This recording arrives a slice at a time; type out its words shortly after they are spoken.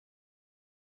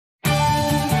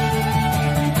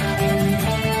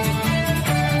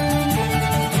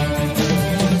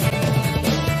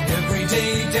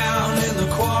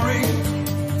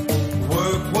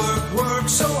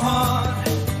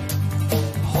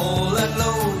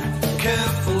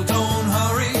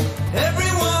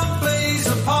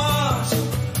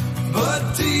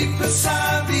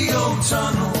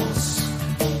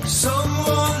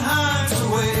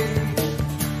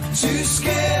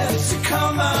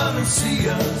come and see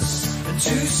us, and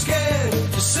too scared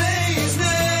to say his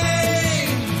name.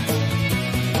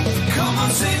 Come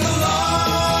on, sing along.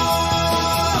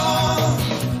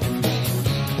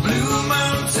 Blue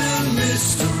Mountain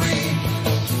Mystery,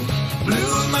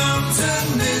 Blue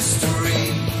Mountain Mystery,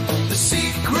 the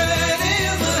secret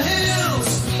in the hills.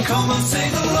 Come on,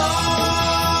 sing along.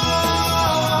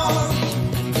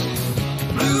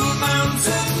 Blue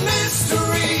Mountain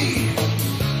Mystery,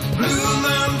 Blue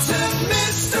Mountain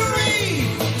Mystery,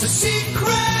 the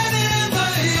secret in the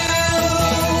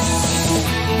hills.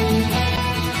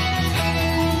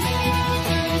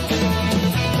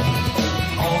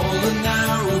 All the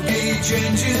narrow gauge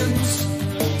engines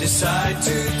decide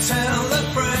to tell